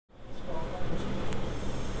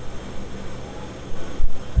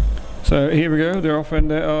So here we go, they're off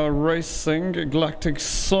and they are racing. Galactic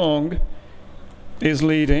Song is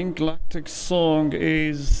leading. Galactic Song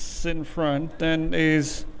is in front, then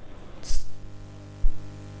is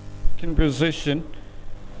in position.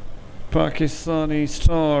 Pakistani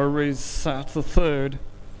Star is at the third,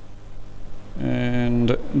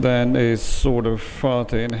 and then is sort of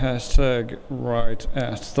Fatih and hashtag right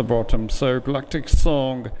at the bottom. So Galactic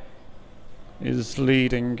Song is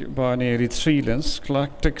leading by nearly 3 lengths.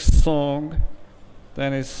 Galactic Song,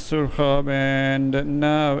 then is Surhab, and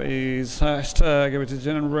now is hashtag, which is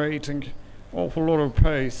generating awful lot of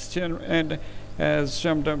pace and has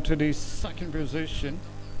jumped up to the second position.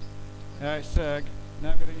 Hashtag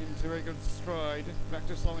now getting into very good stride.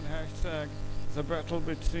 Galactic Song and hashtag. It's a battle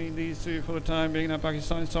between these two for the time being. Now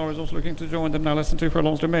Pakistani Star is also looking to join them. Now less than 2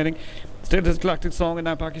 furlongs remaining. Still is Galactic Song, and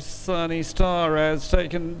now Pakistani Star has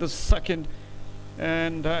taken the second,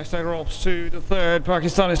 and hashtag drops to the third.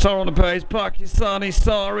 Pakistani Star on the pace. Pakistani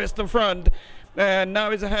Star is the front, and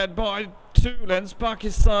now is ahead by 2 lengths.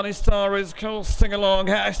 Pakistani Star is coasting along.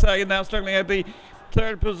 Hashtag is now struggling at the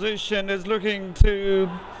third position, is looking to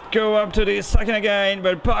go up to the second again,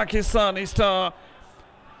 but Pakistani Star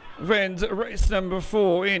wins race number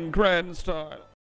 4 in grand style.